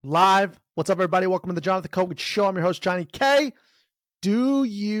Live. What's up, everybody? Welcome to the Jonathan Kogut Show. I'm your host, Johnny K. Do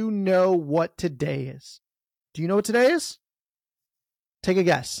you know what today is? Do you know what today is? Take a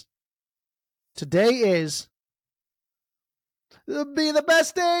guess. Today is be the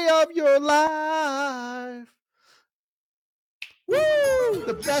best day of your life. Woo!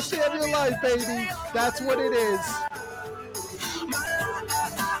 The best day of your life, baby. That's what it is.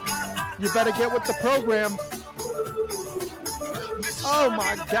 You better get with the program. Oh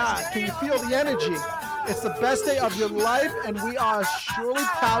my God, can you feel the energy? It's the best day of your life, and we are surely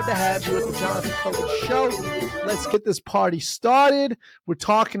proud to have you at the Jonathan Kogut Show. Let's get this party started. We're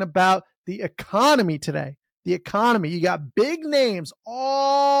talking about the economy today. The economy. You got big names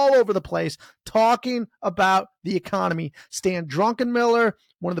all over the place talking about the economy. Stan Druckenmiller,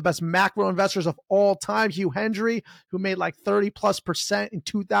 one of the best macro investors of all time, Hugh Hendry, who made like 30+% in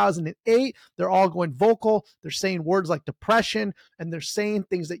 2008. They're all going vocal. They're saying words like depression, and they're saying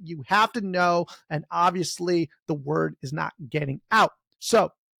things that you have to know. And obviously, the word is not getting out.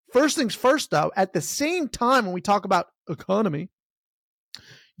 So, first things first, though, at the same time, when we talk about economy,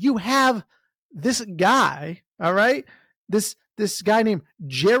 you have this guy, all right? This guy named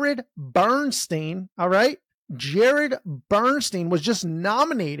Jared Bernstein, all right? Jared Bernstein was just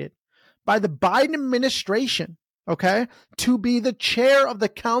nominated by the Biden administration, okay, to be the chair of the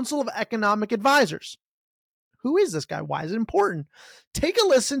Council of Economic Advisors. Who is this guy? Why is it important? Take a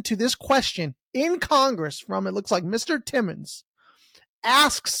listen to this question in Congress from, it looks like Mr. Timmons,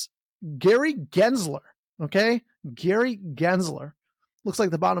 asks Gary Gensler, okay? Gary Gensler. Looks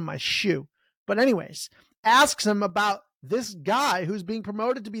like the bottom of my shoe. But anyways, asks him about this guy who's being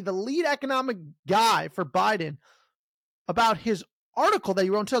promoted to be the lead economic guy for Biden, about his article that he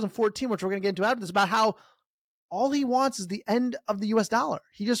wrote in 2014, which we're going to get into after this, about how all he wants is the end of the U.S. dollar.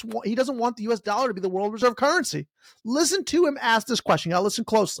 He doesn't want the U.S. dollar to be the world reserve currency. Listen to him ask this question. You gotta listen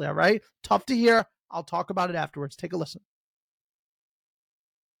closely, all right? Tough to hear. I'll talk about it afterwards. Take a listen.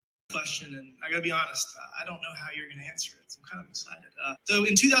 Question, and I gotta be honest, I don't know how you're gonna answer it, so I'm kind of excited. So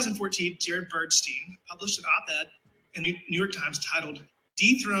in 2014, Jared Bernstein published an op-ed in the New York Times titled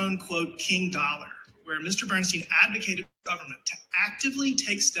 "Dethrone, quote, King Dollar," where Mr. Bernstein advocated for government to actively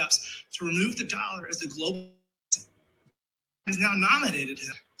take steps to remove the dollar as the global. Has now nominated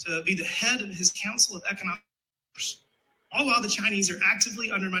him to be the head of his Council of Economic Advisors. All while the Chinese are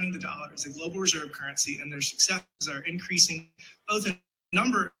actively undermining the dollar as a global reserve currency, and their successes are increasing both in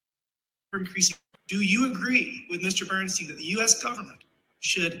number. Increasing. Do you agree with Mr. Bernstein that the U.S. government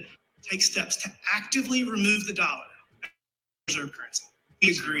should take steps to actively remove the dollar as reserve currency?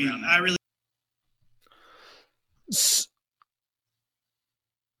 We agree. I really.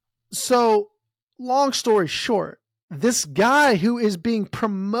 So, long story short, this guy who is being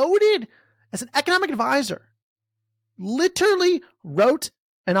promoted as an economic advisor literally wrote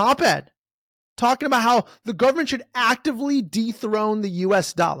an op-ed talking about how the government should actively dethrone the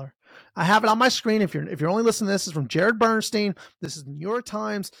U.S. dollar. I have it on my screen. If you're only listening to this, is from Jared Bernstein. This is the New York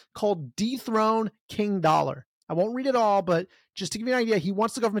Times, called "Dethrone King Dollar." I won't read it all, but just to give you an idea, he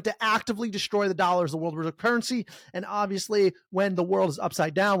wants the government to actively destroy the dollar as the world reserve currency. And obviously, when the world is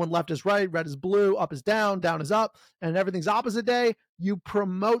upside down, when left is right, red is blue, up is down is up, and everything's opposite day, you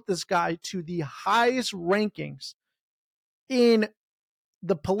promote this guy to the highest rankings in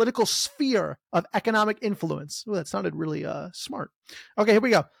the political sphere of economic influence. Oh, that sounded really smart. Okay, here we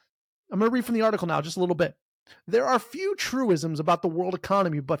go. I'm going to read from the article now, just a little bit. There are few truisms about the world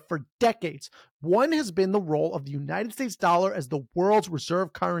economy, but for decades, one has been the role of the United States dollar as the world's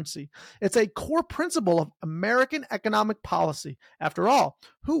reserve currency. It's a core principle of American economic policy. After all,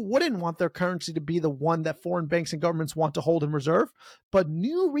 who wouldn't want their currency to be the one that foreign banks and governments want to hold in reserve? But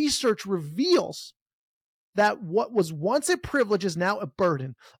new research reveals that what was once a privilege is now a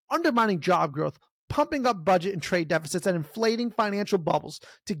burden, undermining job growth, pumping up budget and trade deficits, and inflating financial bubbles.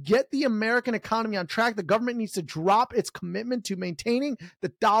 To get the American economy on track, the government needs to drop its commitment to maintaining the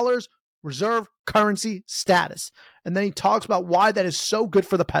dollar's reserve currency status. And then he talks about why that is so good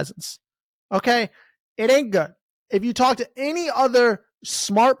for the peasants. Okay? It ain't good. If you talk to any other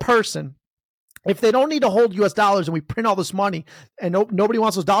smart person, if they don't need to hold US dollars and we print all this money and nobody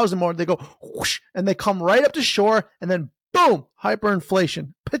wants those dollars anymore, they go whoosh, and they come right up to shore, and then boom,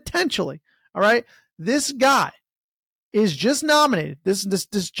 hyperinflation, potentially. All right. This guy is just nominated.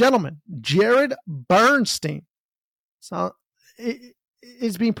 This gentleman, Jared Bernstein. So it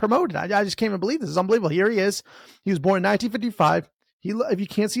is being promoted. I just can't even believe this. It's unbelievable. Here he is. He was born in 1955. If you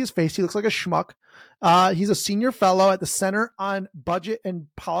can't see his face, he looks like a schmuck. He's a senior fellow at the Center on Budget and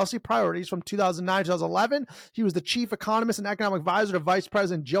Policy Priorities from 2009 to 2011. He was the chief economist and economic advisor to Vice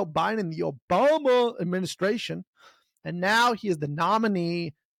President Joe Biden in the Obama administration. And now he is the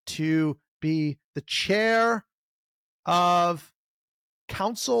nominee to be the chair of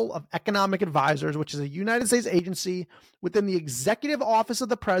Council of Economic Advisors, which is a United States agency within the Executive Office of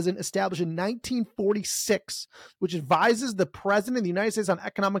the President, established in 1946, which advises the President of the United States on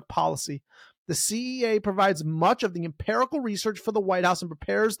economic policy. The CEA provides much of the empirical research for the White House and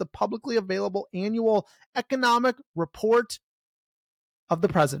prepares the publicly available annual economic report of the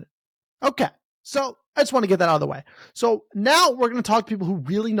President. Okay, so I just want to get that out of the way. So now we're going to talk to people who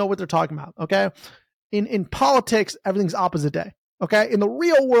really know what they're talking about, okay? In politics, everything's opposite day. Okay. In the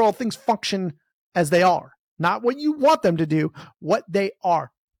real world, things function as they are, not what you want them to do, what they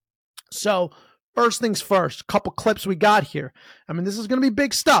are. So first things first, couple clips we got here. I mean, this is going to be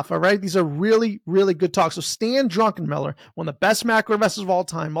big stuff. All right. These are really, really good talks. So Stan Druckenmiller, one of the best macro investors of all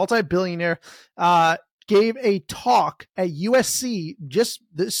time, multi-billionaire, gave a talk at USC just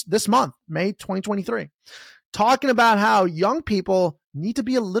this month, May 2023, talking about how young people need to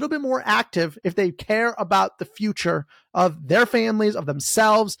be a little bit more active if they care about the future of their families, of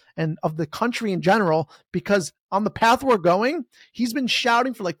themselves, and of the country in general, because on the path we're going, he's been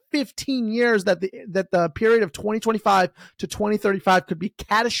shouting for like 15 years that the period of 2025 to 2035 could be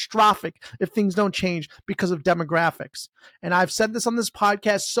catastrophic if things don't change because of demographics. And I've said this on this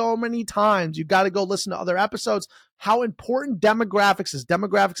podcast so many times. You got to go listen to other episodes, how important demographics is.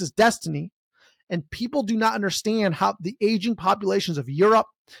 Demographics is destiny. And people do not understand how the aging populations of Europe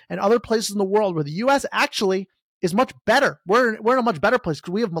and other places in the world where the U.S. actually is much better. We're in a much better place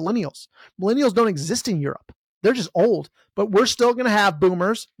because we have millennials. Millennials don't exist in Europe. They're just old, but we're still going to have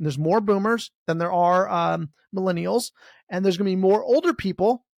boomers. And there's more boomers than there are millennials. And there's going to be more older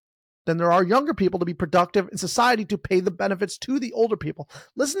people than there are younger people to be productive in society to pay the benefits to the older people.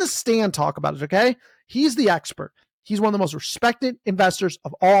 Listen to Stan talk about it, okay? He's the expert. He's one of the most respected investors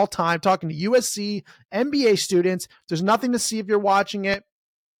of all time, talking to USC, MBA students. There's nothing to see if you're watching it.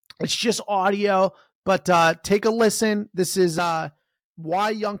 It's just audio, but take a listen. This is why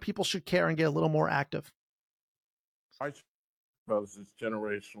young people should care and get a little more active. I suppose it's a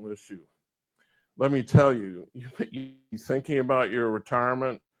generational issue. Let me tell you, you thinking about your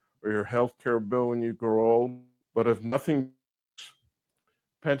retirement or your health care bill when you grow old, but if nothing,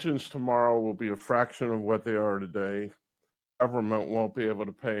 pensions tomorrow will be a fraction of what they are today. Government won't be able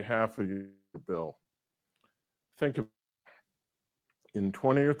to pay half of your bill. Think of in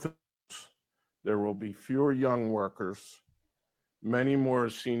 20 or 30 years, there will be fewer young workers, many more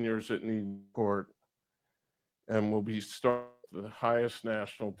seniors that need support, and will be starting the highest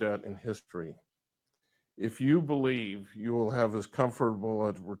national debt in history. If you believe you will have as comfortable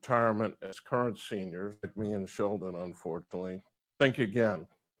a retirement as current seniors, like me and Sheldon, unfortunately, think again.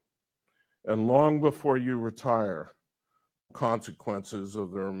 And long before you retire, consequences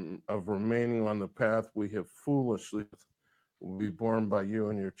of remaining on the path we have foolishly will be borne by you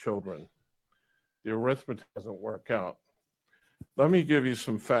and your children. The arithmetic doesn't work out. Let me give you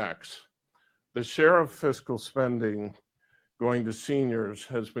some facts. The share of fiscal spending going to seniors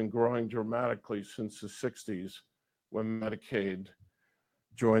has been growing dramatically since the 60s when Medicaid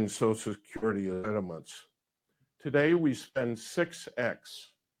joined Social Security entitlements. Today, we spend 6x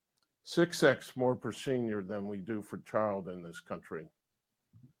more per senior than we do for child in this country.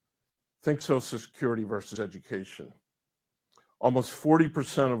 Think Social Security versus education. Almost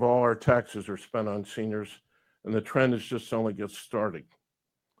 40% of all our taxes are spent on seniors, and the trend is just only get started.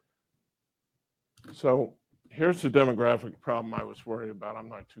 So here's the demographic problem I was worried about. I'm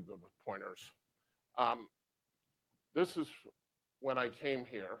not too good with pointers. This is when I came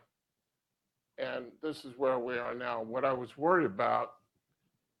here, and this is where we are now. What I was worried about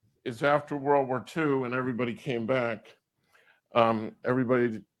is after World War II and everybody came back,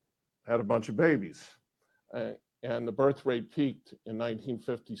 everybody had a bunch of babies. And the birth rate peaked in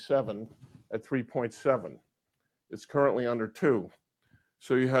 1957 at 3.7. It's currently under 2.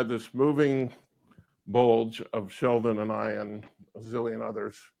 So you had this moving bulge of Sheldon and I and a zillion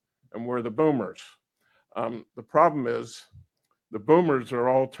others, and we're the boomers. The problem is the boomers are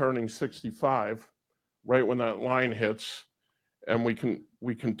all turning 65 right when that line hits, and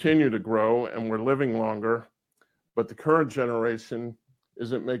we continue to grow and we're living longer, but the current generation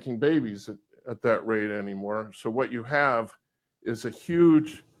isn't making babies at that rate anymore. So what you have is a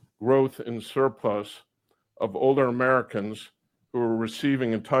huge growth in surplus of older Americans who are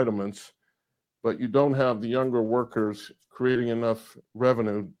receiving entitlements, but you don't have the younger workers creating enough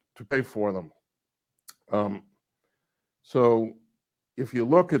revenue to pay for them. So if you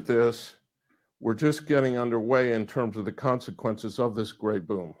look at this, we're just getting underway in terms of the consequences of this great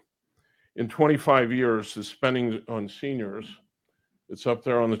boom. In 25 years, the spending on seniors, it's up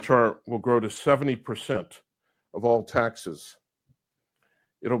there on the chart, will grow to 70% of all taxes.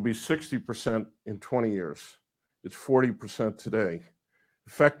 It'll be 60% in 20 years. It's 40% today.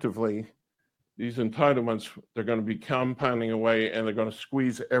 Effectively, these entitlements, they're going to be compounding away, and they're going to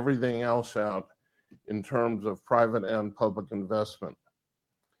squeeze everything else out in terms of private and public investment.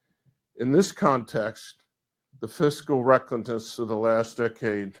 In this context, the fiscal recklessness of the last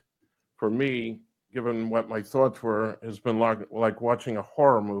decade, for me, given what my thoughts were, has been like watching a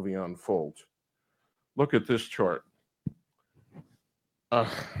horror movie unfold. Look at this chart.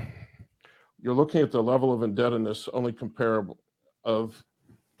 You're looking at the level of indebtedness only comparable of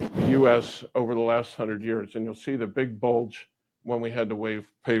the U.S. over the last 100 years, and you'll see the big bulge when we had to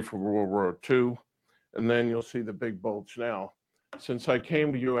pay for World War II, and then you'll see the big bulge now. Since I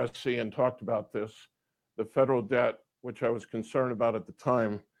came to USC and talked about this, the federal debt, which I was concerned about at the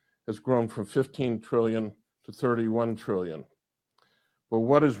time, has grown from 15 trillion to 31 trillion. But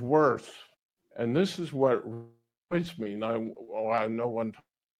what is worse, and this is what annoys me, and I know one time,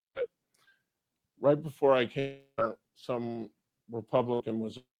 right before I came here, some Republican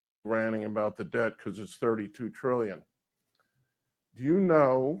was ranting about the debt because it's 32 trillion. Do you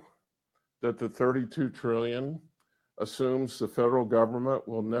know that the 32 trillion assumes the federal government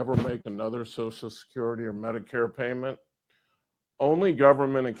will never make another Social Security or Medicare payment? Only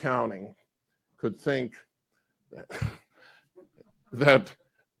government accounting could think that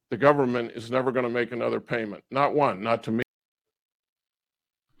the government is never going to make another payment. Not one, not to me.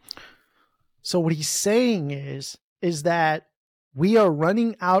 So what he's saying is that we are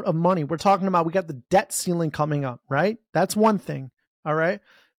running out of money. We're talking about, we got the debt ceiling coming up, right? That's one thing. All right.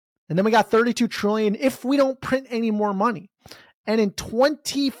 And then we got 32 trillion if we don't print any more money. And in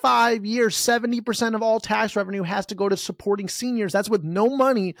 25 years, 70% of all tax revenue has to go to supporting seniors. That's with no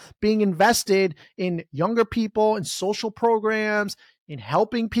money being invested in younger people, in social programs, in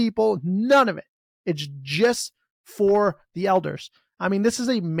helping people. None of it. It's just for the elders. I mean, this is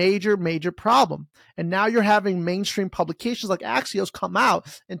a major, major problem. And now you're having mainstream publications like Axios come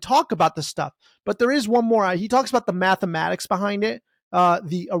out and talk about this stuff. But there is one more. He talks about the mathematics behind it,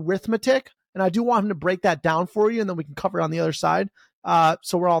 the arithmetic. And I do want him to break that down for you, and then we can cover it on the other side.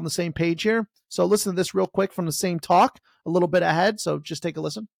 So we're all on the same page here. So listen to this real quick from the same talk, a little bit ahead. So just take a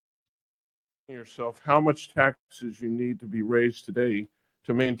listen. Yourself how much taxes you need to be raised today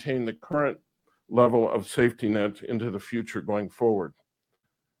to maintain the current level of safety net into the future going forward.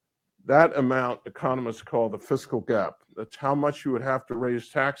 That amount economists call the fiscal gap. That's how much you would have to raise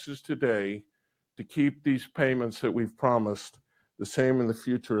taxes today to keep these payments that we've promised the same in the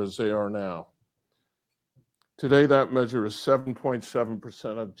future as they are now. Today, that measure is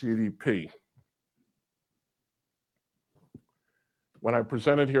 7.7% of GDP. When I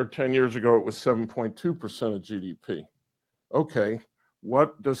presented here 10 years ago, it was 7.2% of GDP. Okay,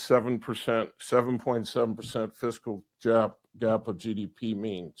 what does 7.7% fiscal gap of GDP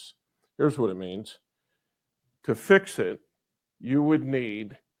means? Here's what it means. To fix it, you would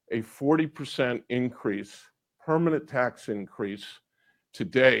need a 40% increase, permanent tax increase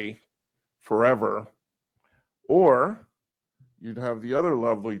today, forever, or you'd have the other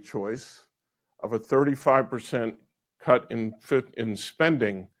lovely choice of a 35% cut in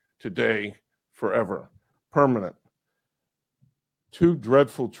spending today, forever, permanent. Two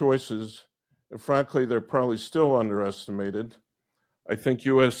dreadful choices, and frankly, they're probably still underestimated. I think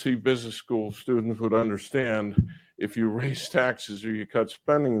USC Business School students would understand if you raise taxes or you cut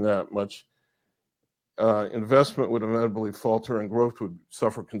spending that much, investment would inevitably falter and growth would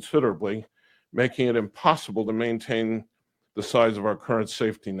suffer considerably, making it impossible to maintain the size of our current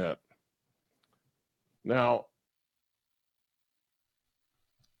safety net. Now,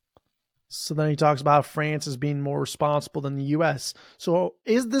 so then he talks about France as being more responsible than the U.S. So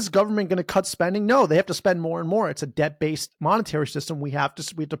is this government going to cut spending? No, they have to spend more and more. It's a debt-based monetary system. We have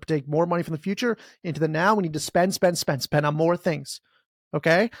to take more money from the future into the now. We need to spend on more things.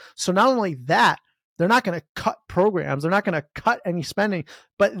 Okay. So not only that, they're not going to cut programs. They're not going to cut any spending.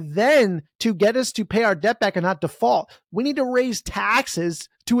 But then to get us to pay our debt back and not default, we need to raise taxes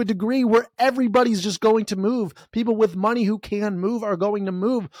to a degree where everybody's just going to move. People with money who can move are going to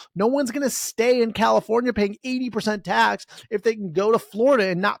move. No one's going to stay in California paying 80% tax if they can go to Florida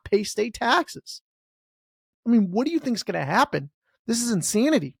and not pay state taxes. I mean, what do you think is going to happen? This is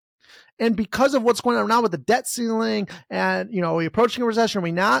insanity. And because of what's going on now with the debt ceiling and, are we approaching a recession? Are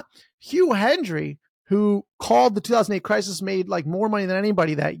we not? Hugh Hendry, who called the 2008 crisis, made like more money than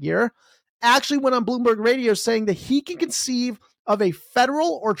anybody that year, actually went on Bloomberg Radio saying that he can conceive of a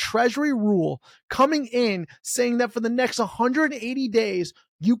federal or treasury rule coming in saying that for the next 180 days,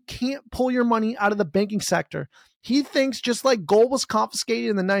 you can't pull your money out of the banking sector. He thinks just like gold was confiscated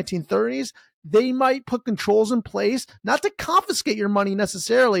in the 1930s, they might put controls in place, not to confiscate your money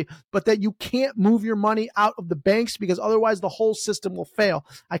necessarily, but that you can't move your money out of the banks because otherwise the whole system will fail.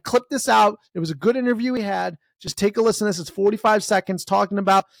 I clipped this out. It was a good interview we had. Just take a listen to this. It's 45 seconds talking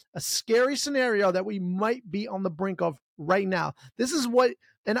about a scary scenario that we might be on the brink of right now. This is what,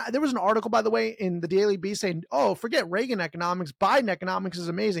 and there was an article, by the way, in the Daily Beast saying, oh, forget Reagan economics. Biden economics is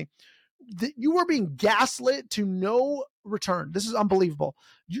amazing. You are being gaslit to no return. This is unbelievable.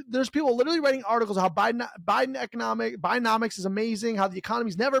 There's people literally writing articles how Bidenomics is amazing, how the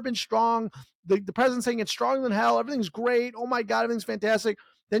economy's never been strong. The president's saying it's stronger than hell. Everything's great. Oh my God, everything's fantastic.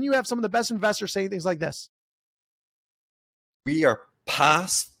 Then you have some of the best investors saying things like this. We are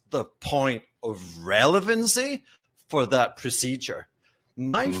past the point of relevancy for that procedure.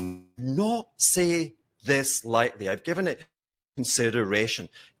 I do not say this lightly. I've given it consideration.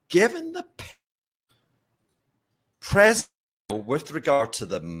 Given the present with regard to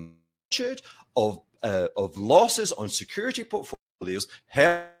the magnitude of losses on security portfolios,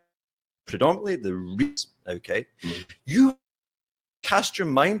 predominantly the REITs, okay, you cast your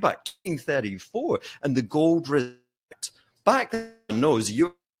mind back to 1934 and the gold risk. Back then, knows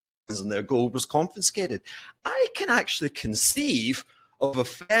you and their gold was confiscated. I can actually conceive of a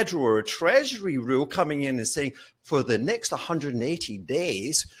federal or a treasury rule coming in and saying for the next 180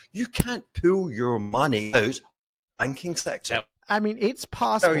 days, you can't pull your money out of the banking sector. I mean, it's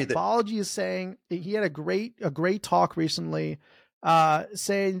possible. Balaji is saying he had a great talk recently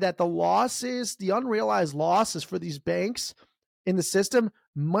saying that the losses, the unrealized losses for these banks in the system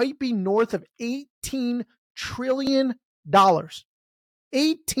might be north of $18 trillion.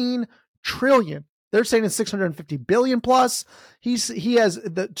 18 trillion. They're saying it's 650 billion plus. He has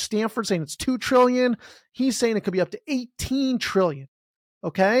the Stanford saying it's 2 trillion. He's saying it could be up to 18 trillion.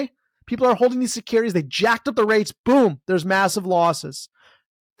 Okay. People are holding these securities. They jacked up the rates. Boom. There's massive losses.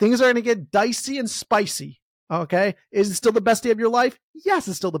 Things are going to get dicey and spicy. Okay. Is it still the best day of your life? Yes,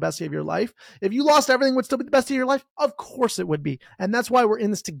 it's still the best day of your life. If you lost everything, would it still be the best day of your life? Of course it would be. And that's why we're in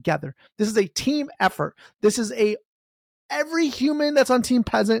this together. This is a team effort. This is every human that's on Team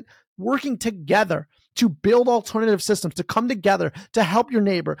Peasant working together to build alternative systems, to come together, to help your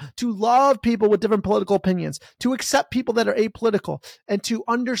neighbor, to love people with different political opinions, to accept people that are apolitical, and to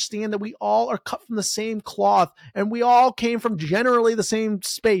understand that we all are cut from the same cloth and we all came from generally the same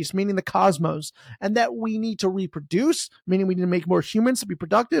space, meaning the cosmos, and that we need to reproduce, meaning we need to make more humans to be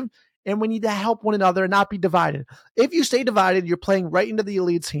productive, and we need to help one another and not be divided. If you stay divided, you're playing right into the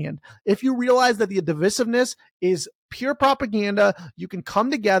elite's hand. If you realize that the divisiveness is pure propaganda, you can come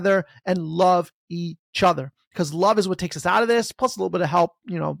together and love each other, because love is what takes us out of this, plus a little bit of help,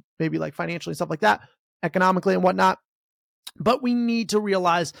 maybe like financially and stuff like that, economically and whatnot. But we need to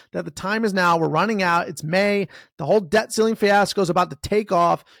realize that the time is now. We're running out. It's May. The whole debt ceiling fiasco is about to take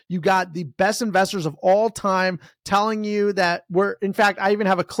off. You got the best investors of all time telling you that in fact, I even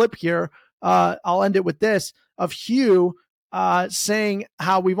have a clip here. I'll end it with this of Hugh saying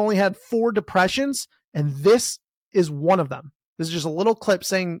how we've only had 4 depressions, and this is one of them. This is just a little clip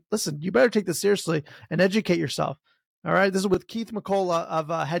saying, listen, you better take this seriously and educate yourself. All right. This is with Keith McCullough of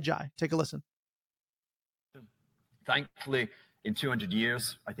Hedgeye. Take a listen. Thankfully, in 200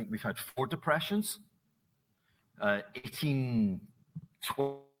 years, I think we've had 4 depressions. 18,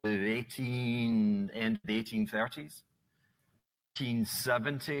 end of the 1830s,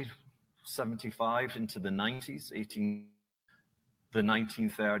 1870, 75 into the 90s, the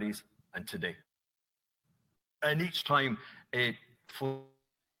 1930s, and today. And each time it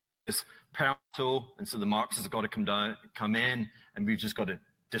is parallel, and so the Marxists have got to come in, and we've just got to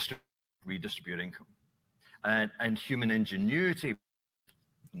redistribute income. And human ingenuity,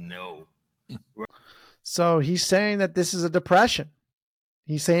 no. So he's saying that this is a depression.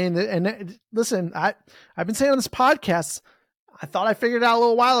 He's saying that, and listen, I've been saying on this podcast, I thought I figured out a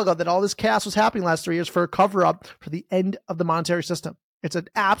little while ago that all this chaos was happening last 3 years for a cover up for the end of the monetary system. It's an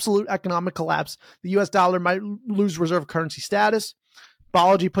absolute economic collapse. The US dollar might lose reserve currency status.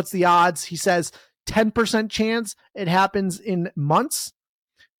 Balaji puts the odds. He says 10% chance it happens in months,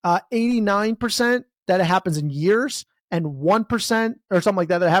 89% that it happens in years, and 1% or something like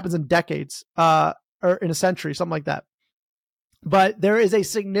that happens in decades, or in a century, something like that. But there is a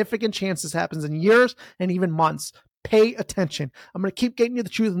significant chance this happens in years and even months. Pay attention. I'm going to keep getting you the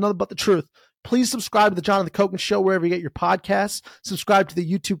truth, nothing but the truth. Please subscribe to the Jonathan Kogan Show wherever you get your podcasts. Subscribe to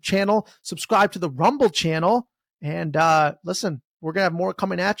the YouTube channel. Subscribe to the Rumble channel. And listen, we're going to have more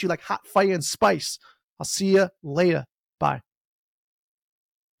coming at you like hot fire and spice. I'll see you later. Bye.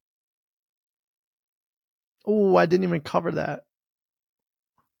 Oh, I didn't even cover that.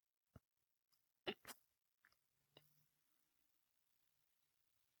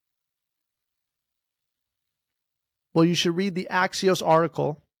 Well, you should read the Axios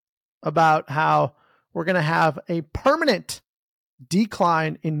article about how we're going to have a permanent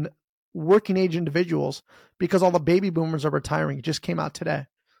decline in working age individuals because all the baby boomers are retiring. It just came out today.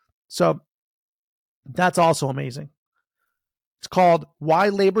 So that's also amazing. It's called Why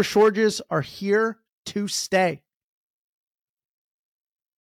Labor Shortages Are Here to Stay.